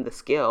or learning the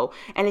skill.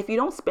 And if you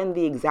don't spend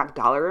the exact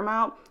dollar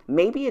amount,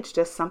 maybe it's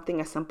just something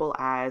as simple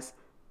as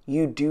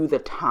you do the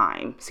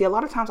time. See, a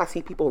lot of times I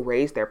see people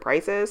raise their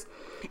prices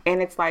and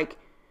it's like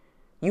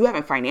you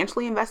haven't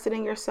financially invested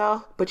in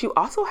yourself, but you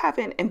also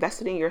haven't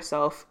invested in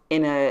yourself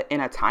in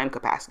a time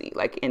capacity,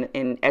 like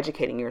in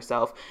educating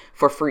yourself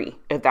for free,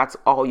 if that's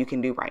all you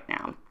can do right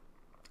now.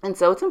 And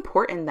so it's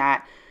important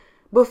that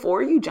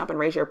before you jump and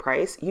raise your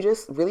price, you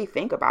just really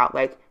think about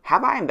like,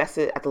 have I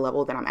invested at the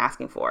level that I'm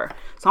asking for?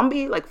 So I'm gonna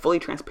be like fully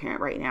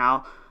transparent right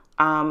now.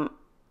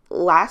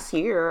 Last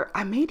year,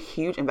 I made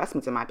huge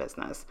investments in my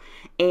business.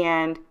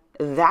 And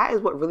that is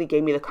what really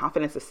gave me the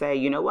confidence to say,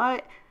 you know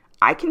what?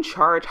 I can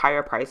charge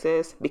higher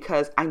prices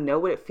because I know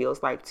what it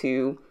feels like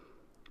to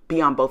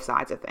be on both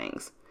sides of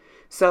things.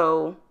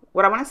 So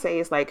what I want to say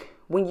is like,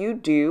 when you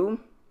do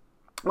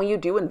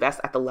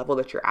invest at the level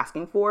that you're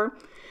asking for,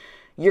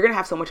 you're going to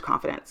have so much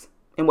confidence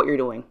in what you're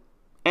doing.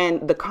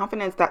 And the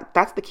confidence,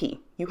 that's the key.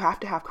 You have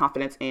to have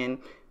confidence in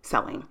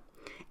selling.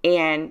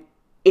 And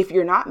if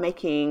you're not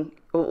making,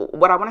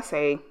 what I want to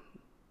say,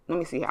 let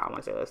me see how I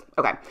want to say this.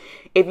 Okay.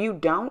 If you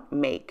don't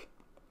make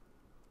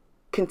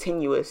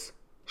continuous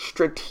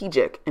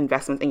strategic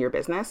investments in your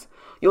business,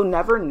 you'll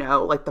never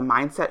know like the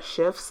mindset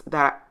shifts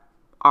that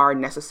are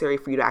necessary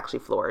for you to actually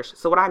flourish.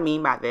 So what I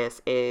mean by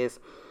this is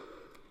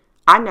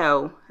I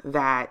know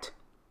that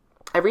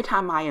every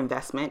time my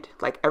investment,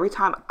 like every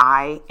time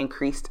I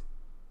increased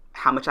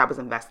how much I was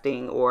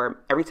investing or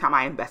every time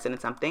I invested in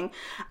something,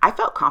 I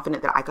felt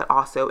confident that I could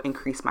also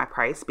increase my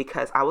price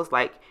because I was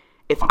like,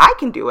 if I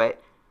can do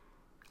it,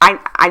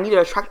 I need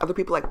to attract other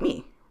people like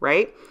me,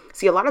 right?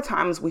 See, a lot of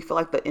times we feel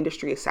like the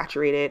industry is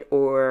saturated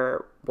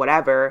or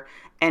whatever,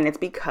 and it's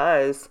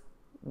because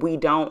we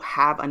don't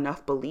have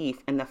enough belief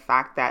in the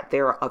fact that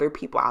there are other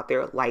people out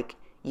there like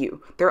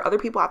you. There are other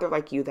people out there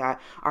like you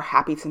that are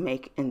happy to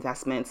make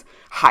investments,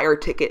 higher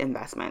ticket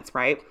investments,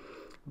 right?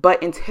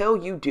 But until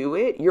you do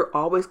it, you're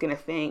always going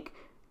to think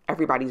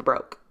everybody's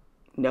broke.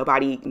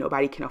 Nobody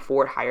can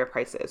afford higher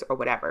prices or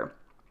whatever.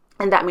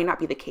 And that may not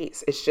be the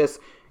case. It's just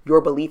your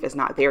belief is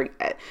not there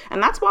yet.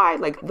 And that's why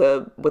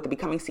with the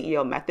Becoming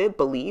CEO method,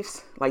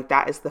 beliefs, like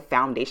that is the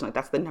foundation. Like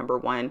that's the number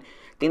one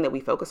thing that we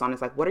focus on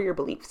is like, what are your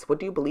beliefs? What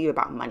do you believe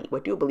about money?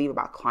 What do you believe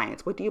about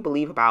clients? What do you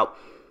believe about,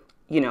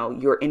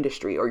 your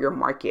industry or your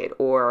market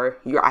or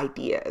your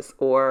ideas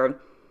or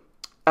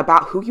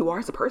about who you are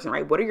as a person,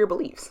 right? What are your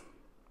beliefs?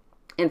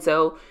 And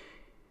so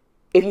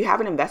if you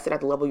haven't invested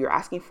at the level you're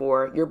asking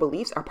for, your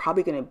beliefs are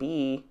probably going to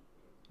be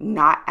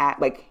not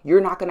at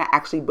you're not going to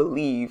actually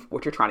believe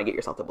what you're trying to get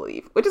yourself to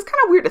believe, which is kind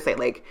of weird to say,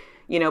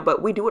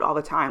 but we do it all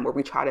the time where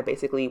we try to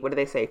basically, what do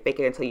they say? Fake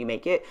it until you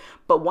make it.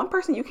 But one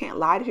person you can't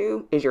lie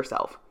to is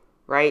yourself,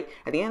 right?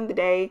 At the end of the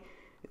day,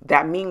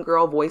 that mean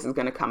girl voice is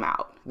going to come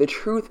out. The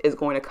truth is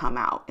going to come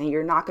out, and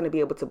you're not going to be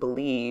able to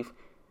believe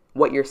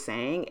what you're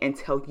saying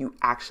until you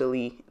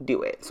actually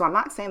do it. So I'm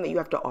not saying that you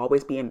have to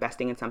always be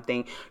investing in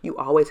something. You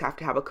always have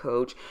to have a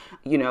coach.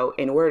 In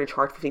order to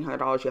charge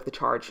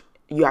 $1,500,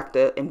 you have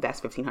to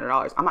invest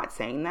 $1,500. I'm not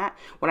saying that.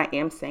 What I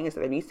am saying is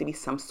that there needs to be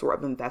some sort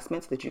of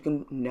investment so that you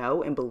can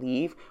know and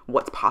believe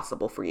what's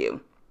possible for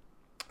you.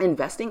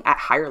 Investing at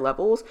higher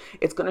levels,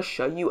 it's going to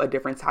show you a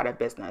different side of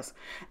business.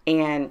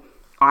 And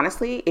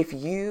honestly, if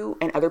you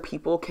and other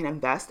people can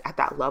invest at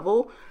that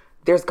level,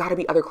 there's got to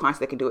be other clients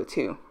that can do it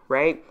too,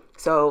 right?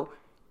 So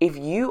if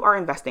you are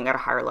investing at a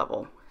higher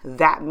level,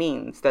 that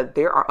means that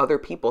there are other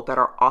people that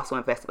are also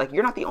investing. Like,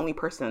 you're not the only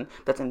person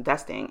that's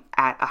investing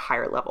at a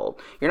higher level.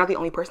 You're not the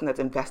only person that's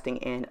investing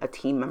in a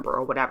team member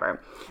or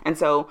whatever. And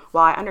so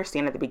while I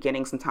understand at the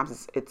beginning,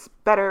 sometimes it's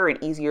better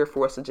and easier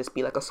for us to just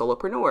be like a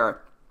solopreneur.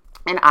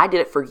 And I did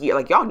it for years.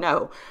 Like, y'all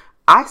know,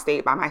 I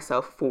stayed by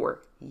myself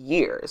for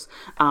years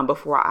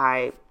before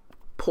I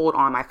pulled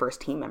on my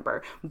first team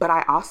member. But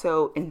I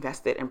also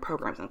invested in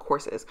programs and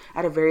courses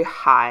at a very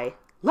high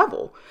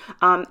level.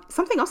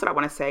 Something else that I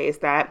want to say is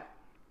that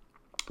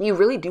you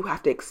really do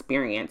have to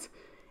experience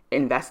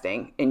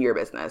investing in your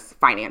business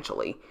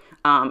financially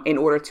in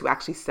order to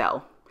actually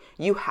sell.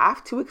 You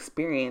have to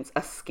experience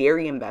a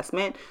scary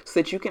investment so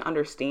that you can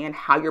understand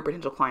how your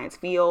potential clients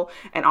feel,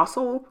 and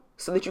also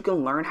so that you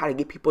can learn how to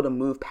get people to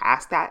move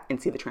past that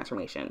and see the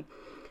transformation.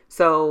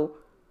 So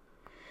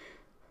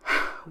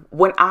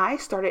when I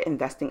started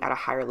investing at a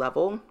higher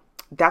level,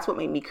 that's what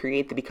made me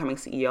create the Becoming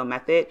CEO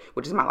Method,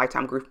 which is my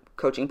lifetime group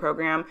coaching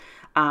program.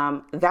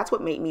 That's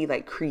what made me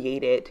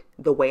create it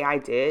the way I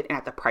did and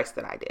at the price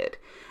that I did.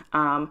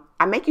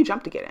 I make you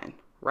jump to get in,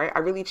 right? I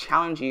really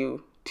challenge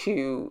you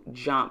to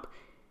jump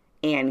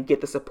and get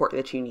the support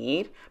that you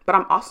need. But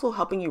I'm also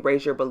helping you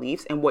raise your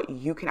beliefs and what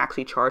you can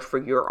actually charge for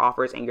your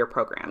offers and your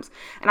programs.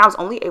 And I was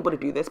only able to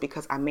do this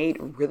because I made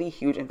really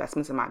huge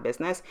investments in my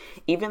business.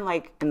 Even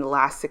in the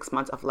last 6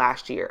 months of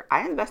last year,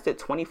 I invested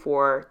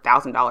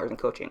 $24,000 in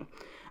coaching.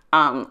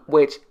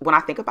 Which when I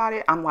think about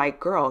it, I'm like,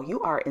 girl, you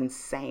are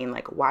insane.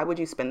 Why would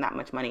you spend that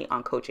much money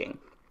on coaching?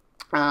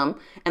 And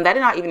that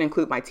did not even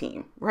include my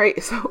team,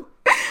 right? So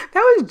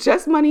that was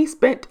just money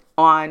spent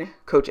on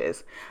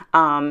coaches.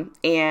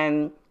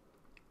 And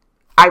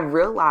I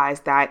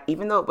realized that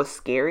even though it was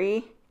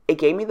scary, it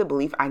gave me the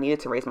belief I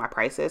needed to raise my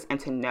prices and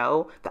to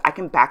know that I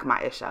can back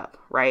my ish up,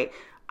 right?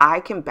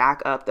 I can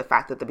back up the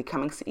fact that the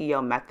Becoming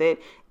CEO Method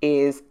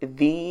is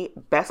the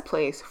best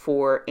place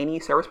for any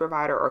service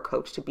provider or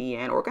coach to be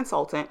in, or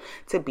consultant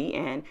to be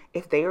in,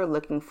 if they are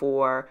looking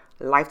for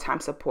lifetime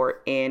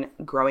support in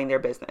growing their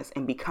business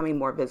and becoming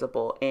more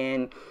visible,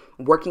 in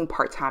working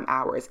part-time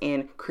hours,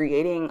 in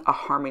creating a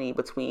harmony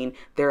between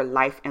their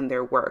life and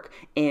their work,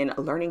 in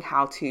learning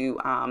how to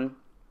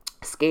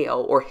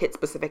scale or hit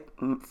specific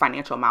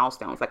financial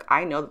milestones.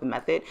 I know that the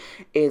method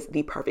is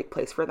the perfect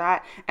place for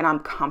that. And I'm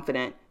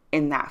confident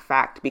in that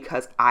fact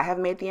because I have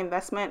made the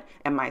investment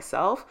in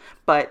myself.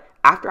 But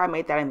after I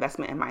made that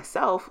investment in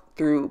myself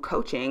through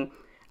coaching,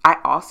 I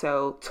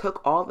also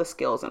took all the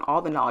skills and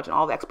all the knowledge and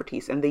all the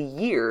expertise and the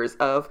years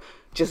of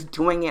just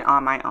doing it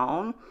on my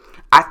own.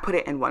 I've put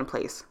it in one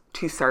place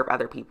to serve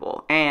other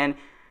people. And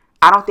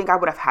I don't think I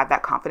would have had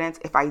that confidence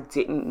if I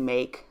didn't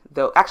make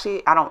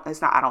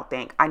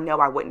I know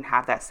I wouldn't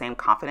have that same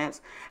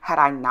confidence had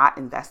I not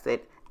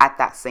invested at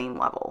that same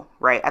level,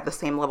 right? At the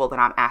same level that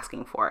I'm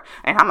asking for.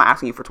 And I'm not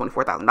asking you for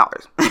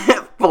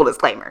 $24,000, full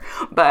disclaimer.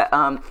 But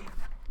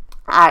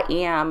I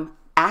am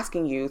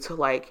asking you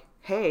to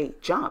hey,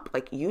 jump.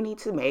 You need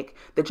to make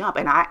the jump.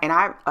 And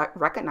I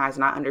recognize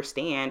and I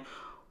understand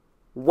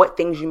what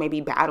things you may be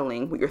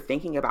battling when you're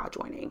thinking about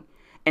joining.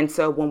 And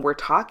so when we're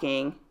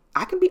talking,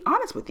 I can be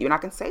honest with you and I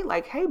can say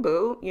hey,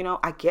 boo,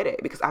 I get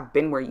it because I've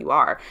been where you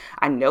are.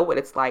 I know what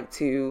it's like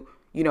to,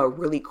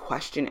 really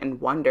question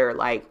and wonder,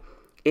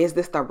 is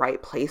this the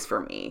right place for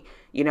me?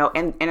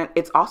 And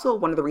it's also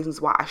one of the reasons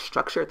why I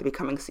structured the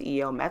Becoming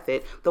CEO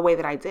Method the way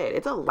that I did.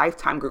 It's a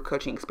lifetime group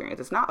coaching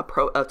experience. It's not a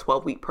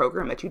 12-week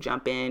program that you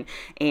jump in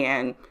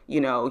and,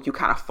 you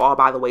kind of fall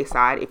by the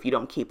wayside if you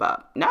don't keep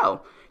up.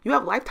 No, you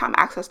have lifetime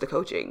access to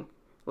coaching.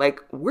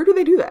 Where do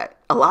they do that?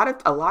 A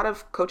lot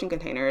of coaching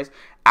containers,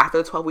 after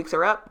the 12 weeks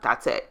are up,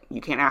 that's it.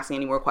 You can't ask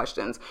any more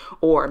questions.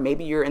 Or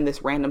maybe you're in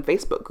this random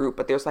Facebook group,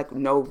 but there's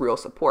no real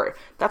support.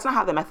 That's not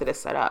how the method is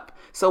set up.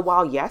 So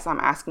while, yes, I'm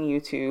asking you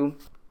to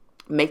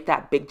make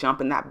that big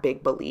jump and that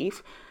big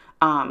belief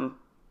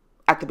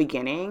at the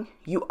beginning,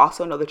 you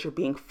also know that you're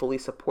being fully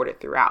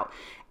supported throughout.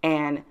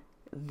 And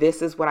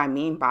this is what I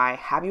mean by,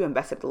 have you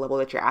invested at the level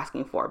that you're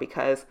asking for?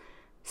 Because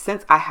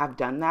since I have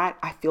done that,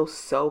 I feel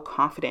so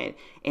confident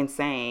in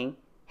saying,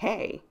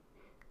 hey,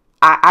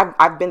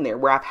 I've been there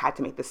where I've had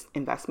to make this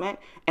investment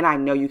and I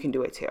know you can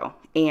do it too.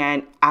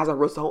 And as a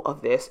result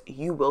of this,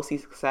 you will see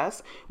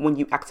success when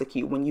you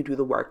execute, when you do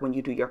the work, when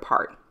you do your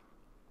part.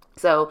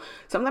 So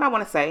something I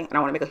want to say, and I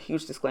want to make a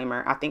huge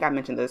disclaimer. I think I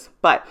mentioned this,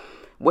 but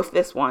with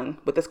this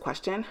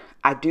question,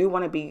 I do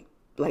want to be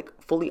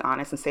fully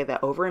honest and say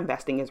that over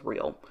investing is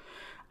real.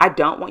 I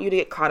don't want you to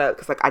get caught up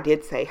because like I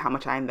did say how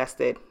much I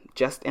invested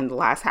just in the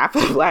last half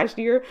of last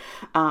year.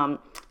 And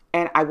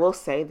I will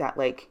say that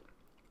like,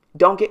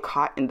 don't get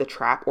caught in the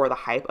trap or the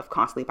hype of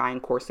constantly buying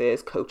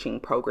courses, coaching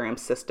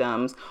programs,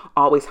 systems,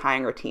 always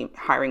hiring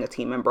a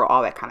team member,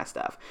 all that kind of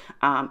stuff.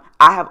 I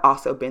have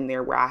also been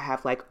there where I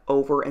have like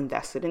over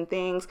invested in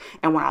things.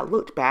 And when I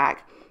looked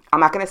back, I'm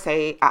not going to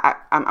say,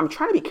 I'm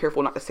trying to be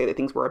careful not to say that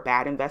things were a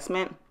bad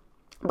investment,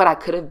 but I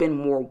could have been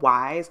more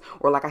wise,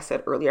 or like I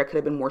said earlier, I could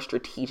have been more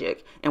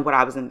strategic in what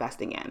I was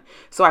investing in.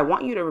 So I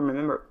want you to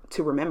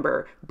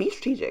remember, be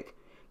strategic.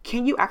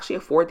 Can you actually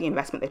afford the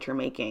investment that you're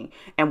making?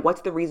 And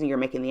what's the reason you're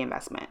making the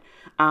investment?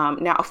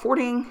 Now,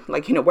 affording,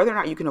 like, whether or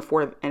not you can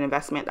afford an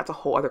investment, that's a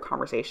whole other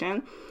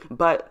conversation.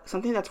 But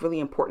something that's really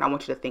important I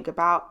want you to think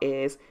about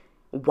is,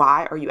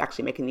 why are you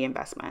actually making the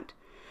investment?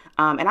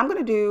 And I'm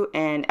going to do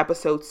an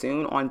episode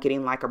soon on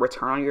getting like a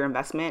return on your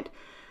investment,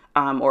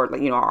 or like,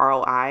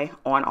 ROI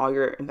on all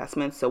your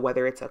investments. So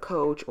whether it's a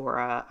coach or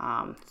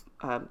a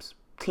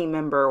team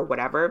member or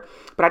whatever.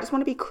 But I just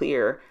want to be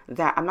clear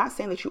that I'm not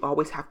saying that you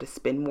always have to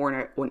spend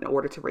more in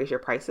order to raise your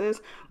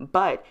prices,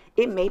 but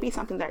it may be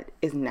something that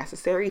is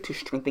necessary to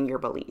strengthen your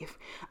belief.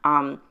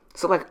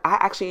 So like I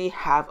actually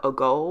have a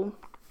goal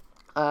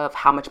of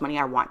how much money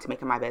I want to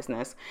make in my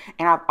business.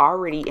 And I've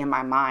already in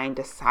my mind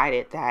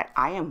decided that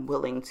I am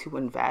willing to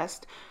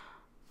invest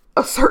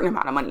a certain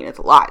amount of money, and it's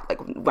a lot. Like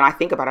when I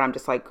think about it, I'm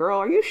just like, girl,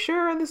 are you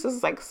sure this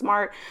is like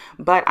smart?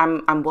 But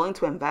I'm willing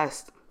to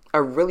invest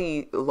a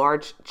really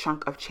large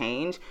chunk of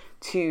change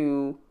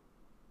to,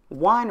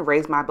 one,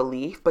 raise my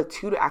belief, but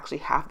two, to actually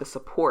have the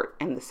support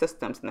and the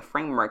systems and the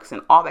frameworks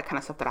and all that kind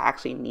of stuff that I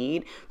actually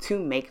need to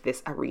make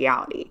this a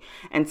reality.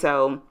 And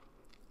so,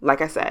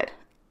 like I said,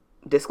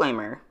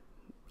 disclaimer,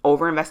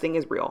 overinvesting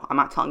is real. I'm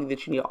not telling you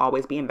that you need to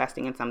always be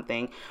investing in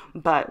something,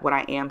 but what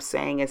I am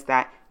saying is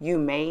that you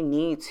may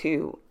need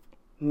to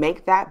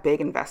make that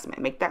big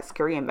investment, make that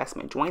scary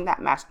investment, join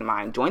that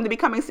mastermind, join the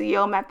Becoming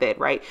CEO method,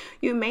 right?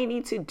 You may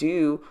need to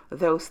do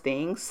those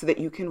things so that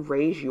you can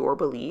raise your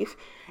belief.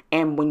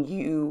 And when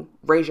you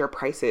raise your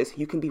prices,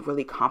 you can be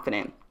really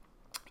confident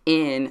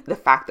in the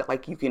fact that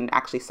like you can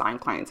actually sign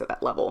clients at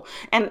that level.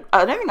 And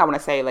another thing I want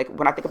to say, like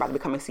when I think about the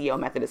Becoming CEO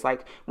method, is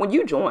like when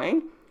you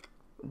join,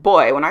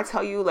 boy, when I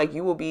tell you, like,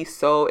 you will be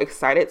so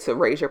excited to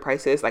raise your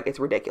prices, like, it's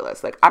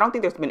ridiculous. Like, I don't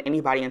think there's been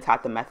anybody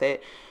inside the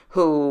method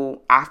who,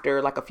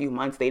 after, like, a few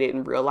months, they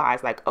didn't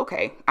realize, like,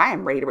 okay, I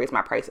am ready to raise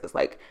my prices.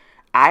 Like,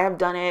 I have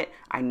done it.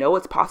 I know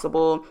it's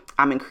possible.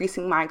 I'm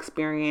increasing my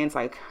experience.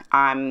 Like,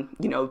 I'm,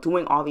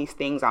 doing all these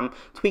things. I'm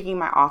tweaking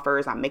my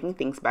offers. I'm making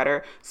things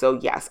better. So,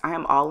 yes, I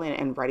am all in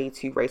and ready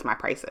to raise my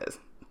prices.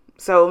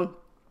 So,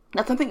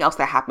 that's something else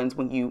that happens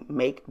when you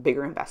make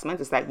bigger investments,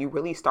 is that you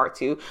really start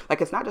to, like,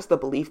 it's not just the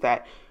belief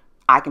that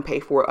I can pay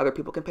for it, other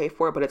people can pay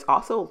for it, but it's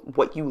also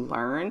what you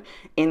learn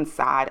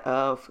inside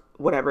of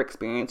whatever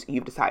experience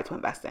you've decided to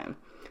invest in.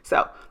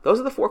 So those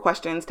are the 4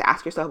 questions to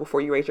ask yourself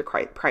before you raise your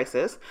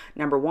prices.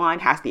 Number 1,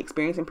 has the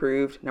experience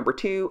improved? Number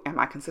 2, am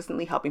I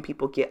consistently helping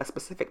people get a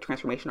specific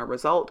transformational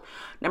result?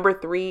 Number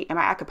 3, am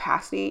I at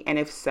capacity? And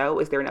if so,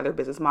 is there another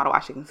business model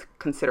I should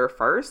consider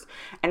first?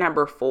 And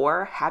number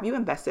 4, have you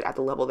invested at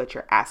the level that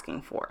you're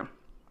asking for?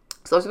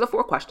 So those are the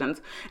 4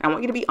 questions. And I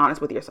want you to be honest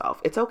with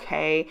yourself. It's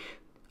okay,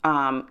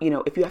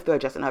 if you have to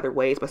adjust in other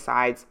ways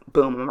besides,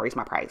 boom, I'm gonna raise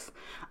my price.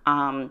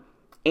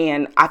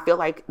 And I feel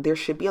like there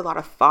should be a lot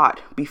of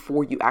thought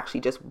before you actually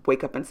just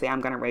wake up and say,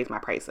 I'm going to raise my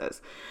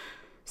prices.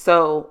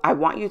 So I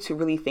want you to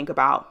really think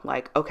about,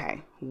 like,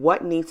 okay,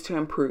 what needs to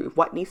improve?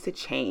 What needs to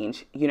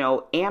change?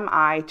 Am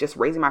I just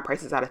raising my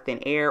prices out of thin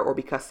air, or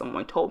because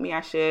someone told me I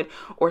should,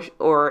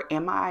 or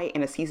am I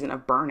in a season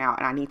of burnout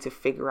and I need to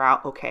figure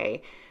out,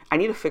 okay, I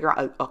need to figure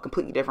out a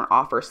completely different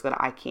offer so that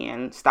I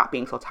can stop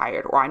being so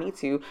tired, or I need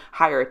to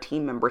hire a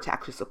team member to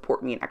actually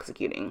support me in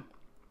executing.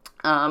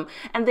 And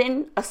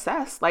then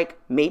assess, like,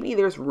 maybe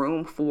there's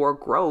room for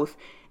growth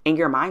in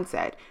your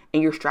mindset,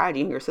 in your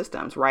strategy, in your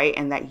systems, right?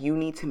 And that you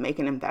need to make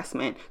an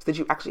investment so that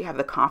you actually have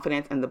the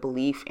confidence and the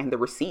belief and the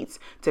receipts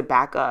to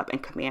back up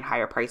and command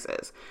higher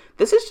prices.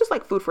 This is just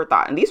like food for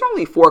thought. And these are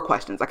only 4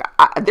 questions. Like,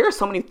 there are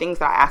so many things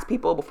that I ask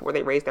people before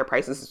they raise their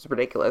prices. It's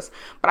ridiculous.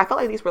 But I felt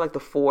like these were like the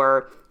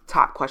 4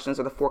 top questions,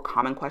 or the 4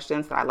 common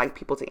questions that I like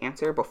people to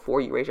answer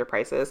before you raise your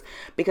prices,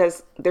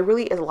 because there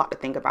really is a lot to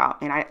think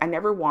about. And I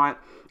never want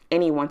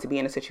anyone to be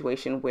in a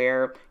situation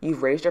where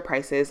you've raised your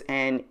prices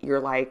and you're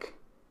like,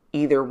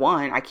 either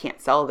 1, I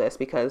can't sell this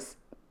because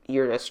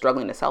you're just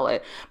struggling to sell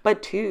it,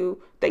 but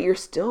 2, that you're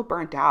still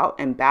burnt out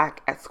and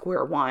back at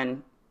square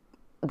one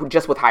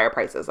just with higher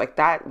prices. Like,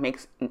 that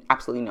makes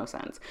absolutely no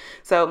sense.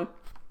 So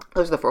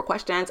those are the 4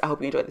 questions. I hope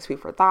you enjoyed this food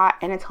for thought.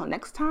 And until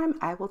next time,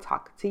 I will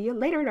talk to you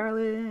later,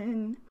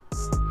 darling.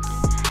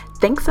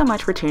 Thanks so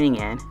much for tuning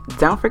in.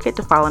 Don't forget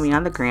to follow me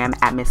on the gram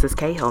at Mrs.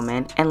 K.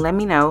 Hillman and let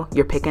me know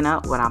you're picking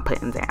up what I'm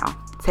putting down.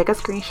 Take a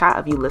screenshot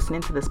of you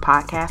listening to this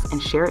podcast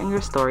and share it in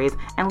your stories,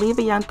 and leave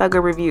a Young Thug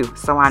a review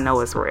so I know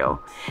it's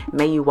real.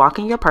 May you walk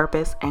in your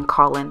purpose and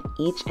call in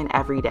each and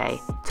every day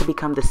to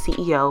become the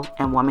CEO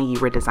and woman you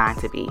were designed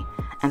to be.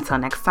 Until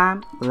next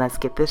time, let's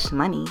get this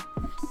money.